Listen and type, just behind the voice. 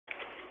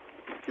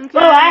Okay,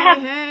 Well, I have.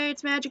 hey,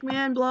 it's Magic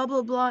Man, blah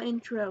blah blah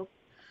intro.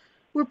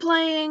 We're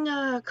playing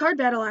card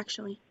battle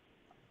actually.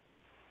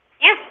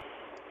 Yeah.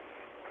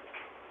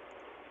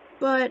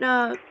 But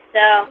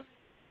So.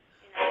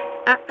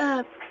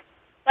 I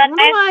But wonder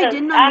why I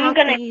didn't I'm unlock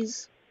gonna.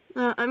 these.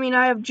 I mean,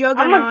 I have I'm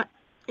Juggernaut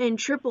and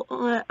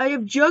I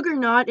have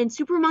Juggernaut and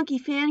Super Monkey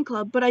Fan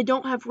Club, but I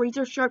don't have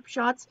Razor Sharp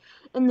Shots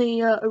and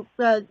the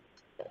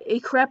a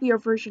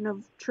crappier version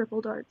of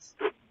Triple Darts.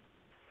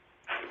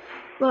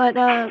 But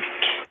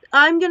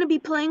I'm gonna be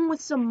playing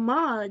with some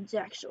mods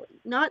actually,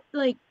 not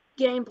like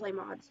gameplay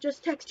mods,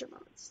 just texture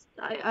mods.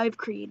 I've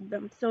created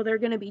them, so they're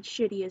gonna be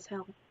shitty as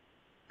hell.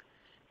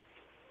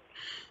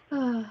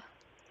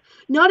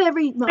 Not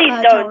every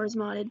tower is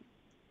modded.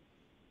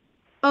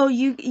 Oh,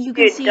 you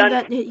can see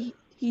that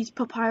he's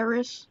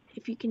papyrus,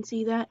 if you can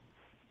see that.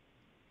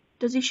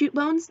 Does he shoot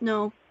bones?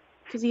 No,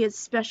 because he has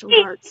special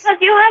darts. Because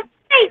you have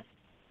faith.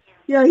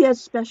 Yeah, he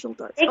has special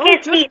darts. They Oh,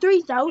 can't just see.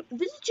 3,000?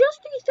 This is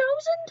just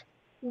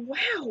 3,000?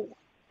 Wow.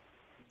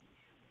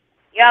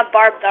 You have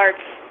barbed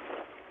darts.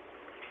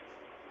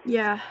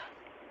 Yeah.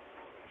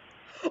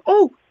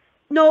 Oh,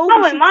 no,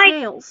 he shoots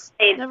nails.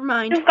 Never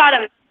mind. You've got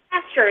a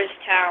master's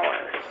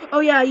tower.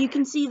 Oh yeah, you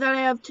can see that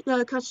I have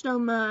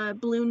custom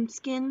balloon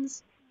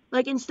skins.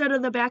 Like instead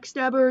of the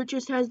backstabber, it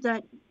just has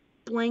that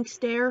blank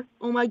stare.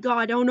 Oh my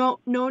god! Oh no!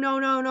 No! No!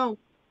 No! No!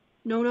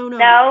 No! No! No!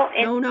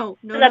 No, No! No!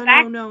 No! No!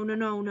 No! No!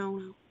 No! No!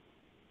 No!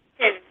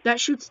 That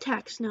shoots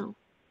text. No.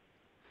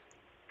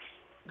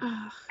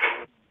 Ugh.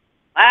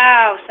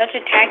 Wow, such a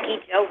tacky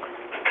joke.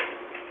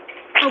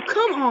 Oh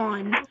come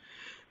on!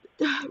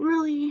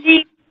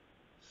 Really?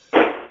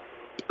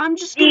 I'm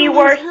just gonna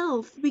lose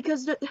health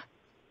because the.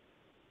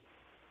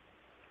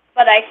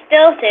 But I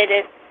still did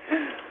it.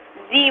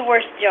 The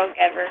worst joke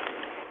ever.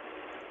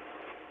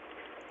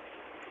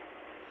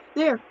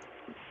 There.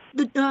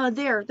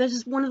 This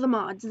is one of the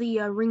mods, the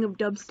Ring of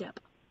Dubstep.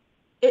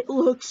 It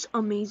looks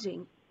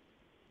amazing.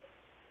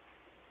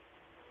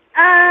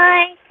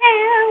 I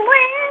can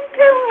win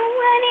to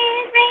one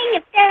ring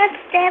of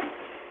dubstep.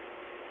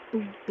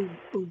 Boom, boom,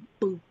 boom,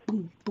 boom,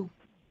 boom, boom.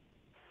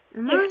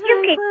 Am I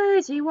so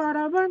crazy? What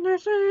I want to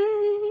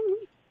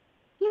sing?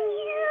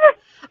 Yeah.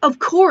 Of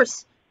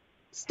course.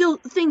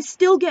 Things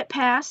still get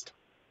passed.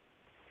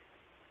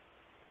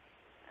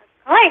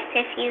 Of course,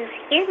 if you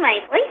hear my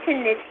voice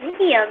in this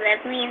video,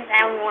 that means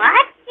I'm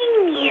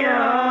watching you.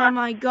 Oh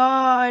my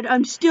god,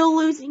 I'm still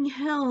losing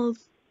health.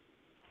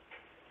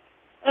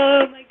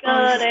 Oh my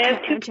god, this is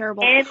I have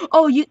terrible.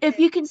 Oh, if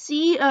you can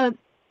see,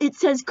 it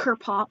says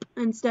Kerpop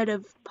instead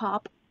of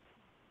Pop.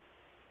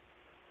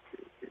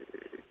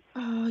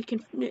 Oh, I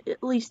can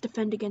at least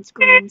defend against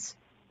greens.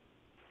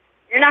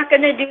 You're not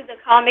gonna do the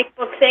comic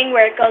book thing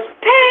where it goes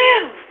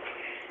PAM!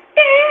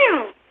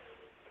 PAM!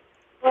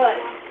 What?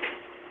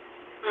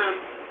 I'm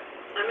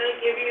gonna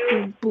give you...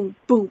 Boom, boom,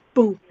 boom,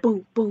 boom,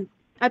 boom, boom.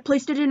 I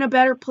placed it in a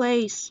better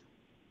place.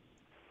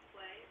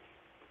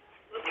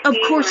 Of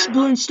course,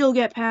 balloons still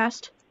get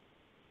passed.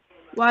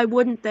 Why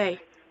wouldn't they?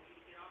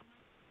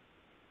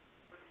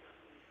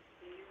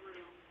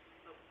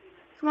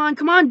 Come on,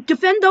 come on,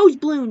 defend those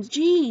balloons.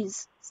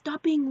 Jeez,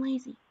 stop being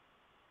lazy.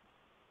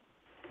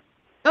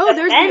 Oh,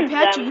 there's the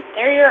Apache.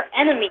 They're your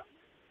enemy.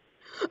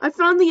 I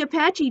found the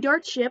Apache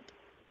dart ship.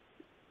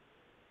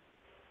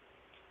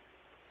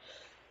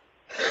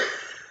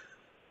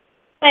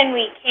 When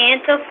we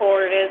can't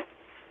afford it.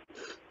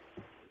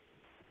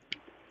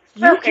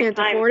 You can't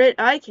afford it,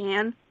 I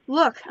can.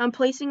 Look, I'm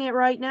placing it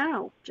right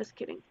now. Just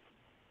kidding.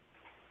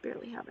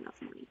 Barely have enough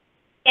money.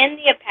 And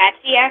the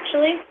Apache,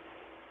 actually?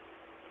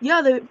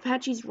 Yeah, the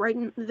Apache's right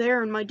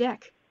there in my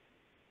deck.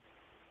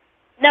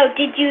 No,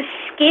 did you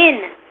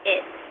skin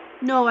it?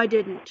 No, I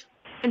didn't.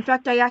 In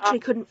fact, I actually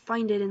couldn't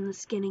find it in the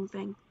skinning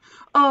thing.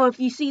 Oh, if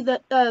you see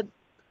the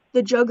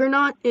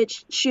Juggernaut,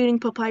 it's shooting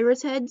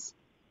papyrus heads.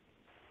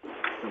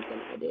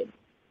 Something I did.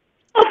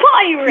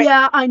 Papyrus!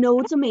 Yeah, I know,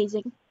 it's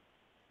amazing.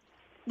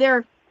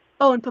 There.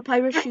 Oh, and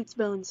papyrus shoots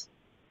bones.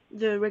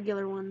 The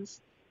regular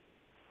ones.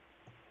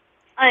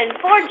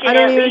 Unfortunately. I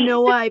don't even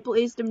know why I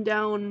placed him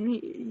down.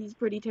 He's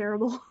pretty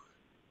terrible.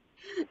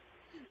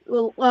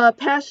 Well, not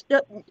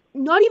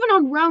even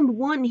on round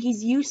 1,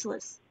 he's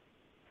useless.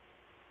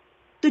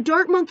 The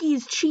Dart Monkey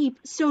is cheap,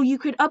 so you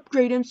could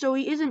upgrade him so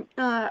he isn't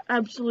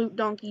absolute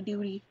donkey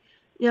duty.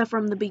 Yeah,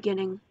 from the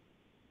beginning.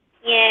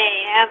 Yeah,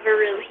 I have a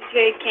really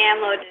good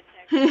camo detector.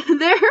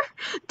 There,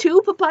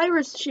 two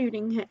papyrus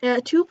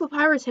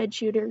head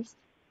shooters.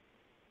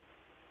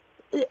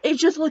 It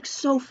just looks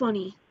so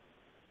funny.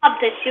 Up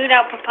to shoot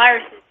out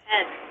papyrus's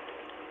head.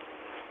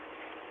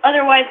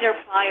 Otherwise, they're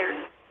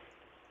fired.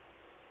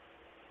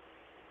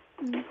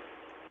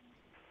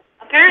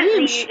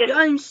 Apparently,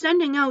 I'm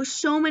sending out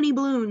so many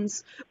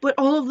balloons, but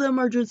all of them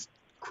are just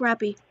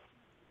crappy.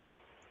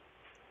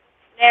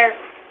 There.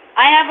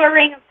 I have a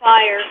ring of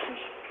fire.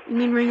 You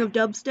mean ring of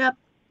dubstep?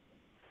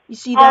 You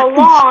see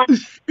that?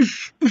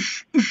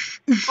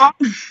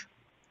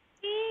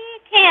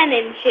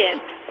 Cannon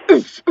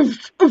chips.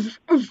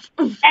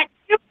 That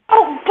you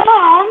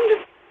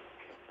bombed.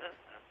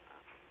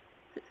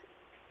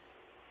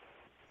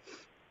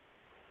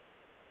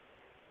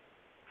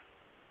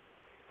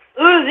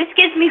 Ooh, this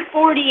gives me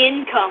 40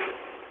 income.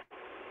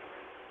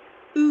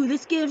 Ooh,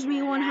 this gives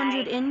me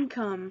 100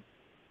 income.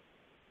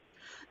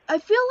 I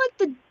feel like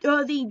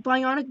the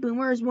Bionic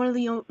Boomer is one of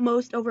the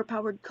most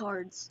overpowered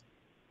cards.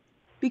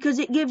 Because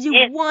it gives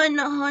you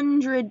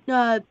 100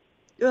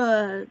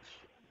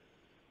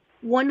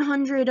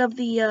 100 of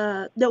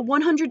the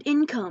 100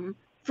 income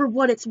for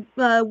what it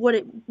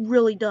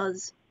really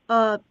does.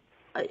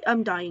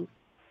 I'm dying.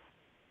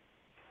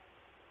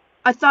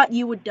 I thought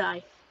you would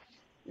die.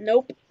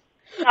 Nope.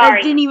 Sorry.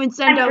 It didn't even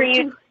send out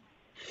to.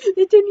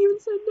 It didn't even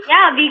send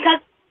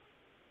out.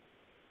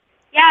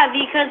 Yeah,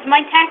 because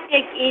my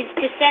tactic is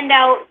to send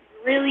out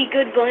really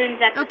good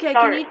balloons at the start. Okay,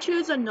 can you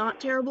choose a not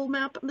terrible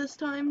map this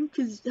time?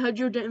 Because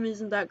Hydrodam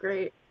isn't that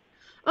great.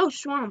 Oh,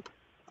 swamp.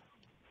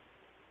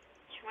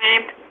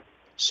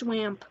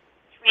 Swamp.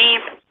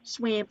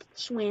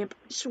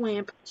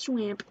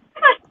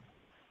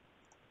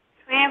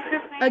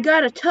 I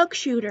got a tuck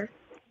shooter.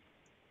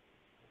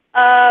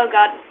 Oh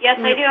god. Yes,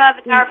 I do have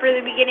a tower for the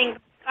beginning.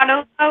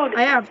 Gotta load.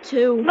 I have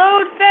 2.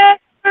 Load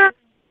faster.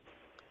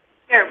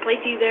 Here,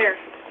 place you there.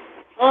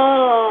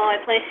 Oh, I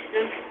placed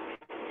them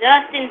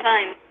just in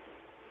time.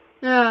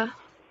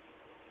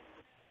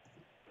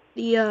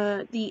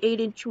 The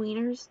 8-inch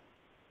wieners.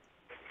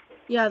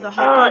 Yeah, the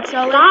hot dog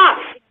seller. Stop.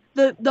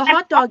 The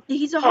hot dog.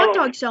 He's a hot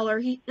dog seller.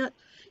 He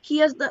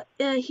has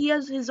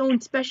his own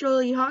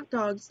specialty hot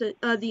dogs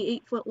that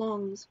the 8-foot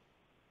longs.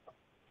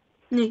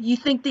 You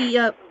think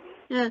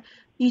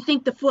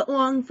the foot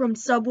long from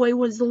Subway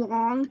was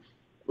long?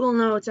 Well,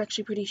 no, it's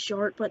actually pretty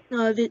short. But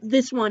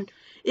this one,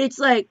 it's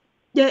like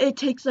it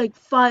takes like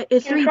 3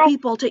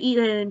 people to eat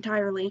it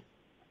entirely,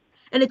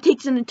 and it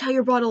takes an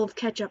entire bottle of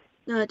ketchup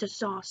to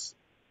sauce.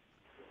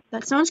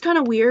 That sounds kind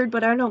of weird,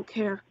 but I don't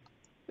care.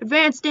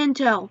 Advanced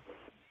intel.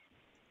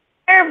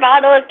 A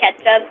bottle of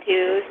ketchup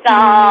to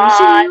sauce.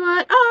 sauce. See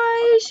what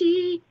I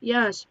see.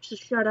 Yes,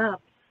 just shut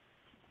up.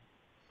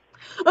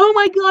 Oh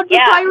my god,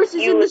 Papyrus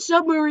is in the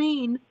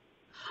submarine.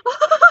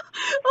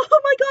 Oh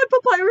my god,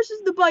 Papyrus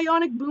is the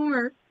Bionic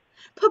Boomer.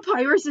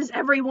 Papyrus is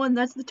everyone.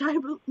 That's the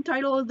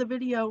title of the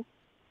video.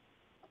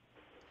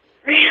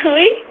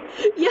 Really?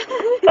 Yes.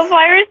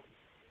 Papyrus?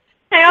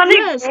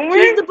 Yes, Boomer?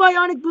 he's the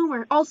Bionic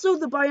Boomer. Also,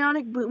 the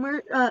Bionic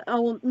Boomer.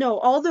 No,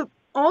 all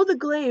the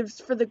glaives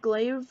for the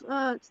glaive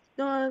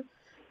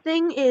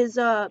thing is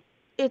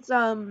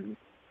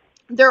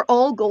they're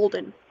all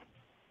golden.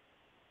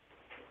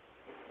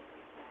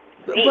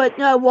 But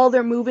while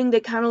they're moving,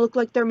 they kind of look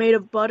like they're made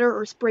of butter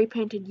or spray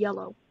painted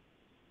yellow.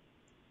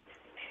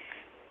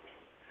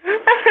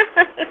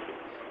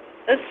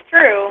 That's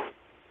true.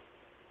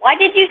 Why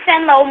did you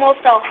send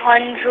almost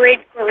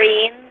 100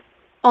 greens?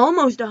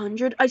 Almost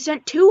 100. I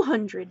sent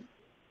 200.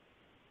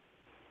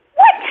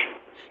 What?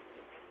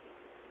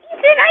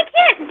 Ethan, I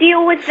can't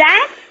deal with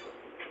that.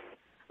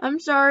 I'm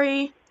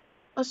sorry.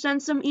 I'll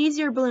send some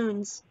easier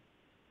balloons.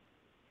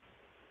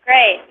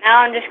 Great. Now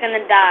I'm just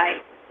gonna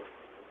die.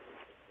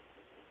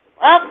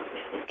 Well,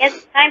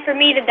 it's time for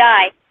me to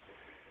die.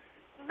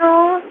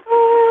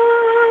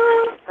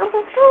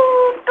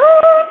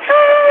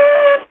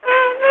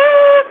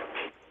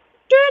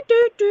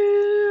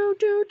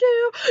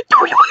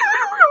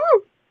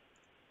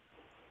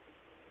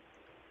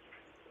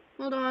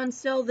 Hold on,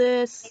 sell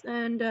this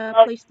and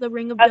place the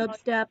ring of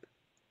dubstep.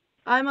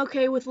 I'm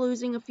okay with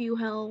losing a few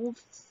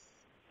healths.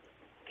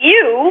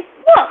 You?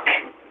 Look!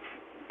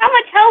 How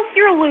much health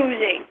you're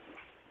losing?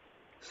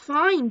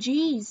 Fine,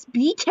 geez.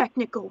 Be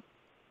technical.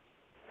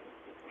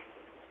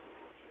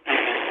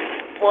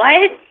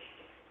 What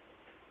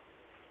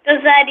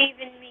does that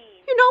even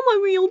mean? You're not my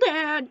real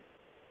dad.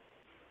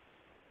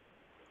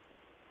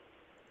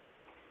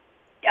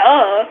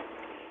 Duh.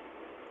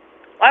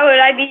 Why would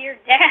I be your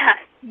dad?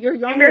 You're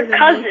younger than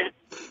cousin. me.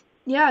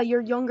 Yeah,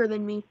 you're younger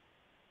than me.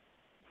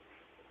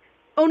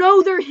 Oh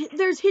no,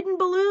 there's hidden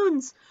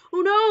balloons.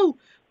 Oh no,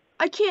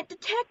 I can't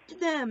detect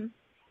them.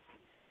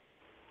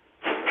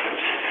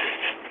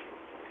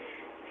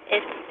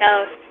 It's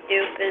so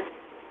stupid.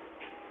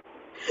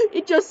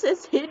 It just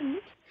says hidden.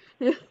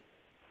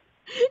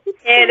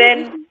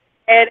 Hidden.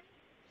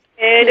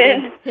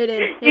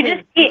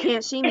 You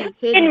can't see me.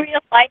 Hidden. In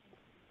real life,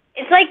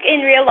 it's like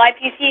in real life,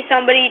 you see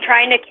somebody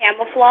trying to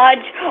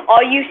camouflage.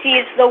 All you see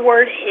is the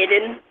word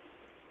hidden.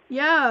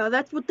 Yeah,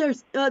 that's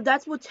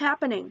what's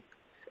happening.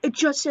 It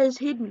just says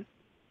hidden.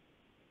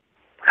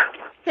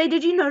 Hey,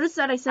 did you notice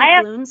that I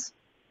sent balloons?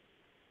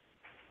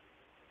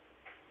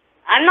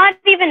 I'm not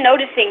even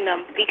noticing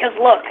them because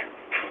look.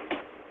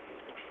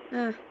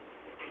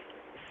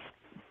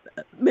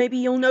 Maybe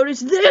you'll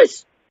notice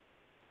this.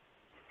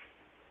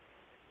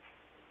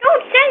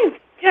 Don't send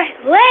just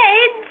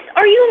leads.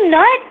 Are you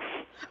nuts?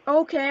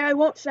 Okay, I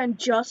won't send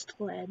just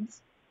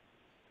leads.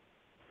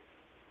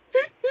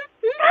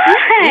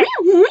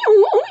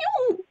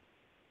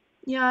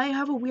 Yeah, I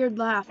have a weird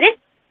laugh. That's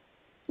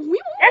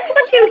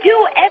what you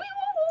do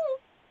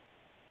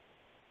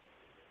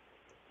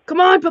Come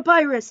on,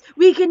 Papyrus.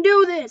 We can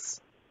do this.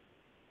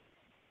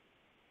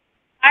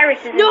 Papyrus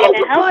isn't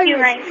gonna help you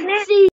right now. See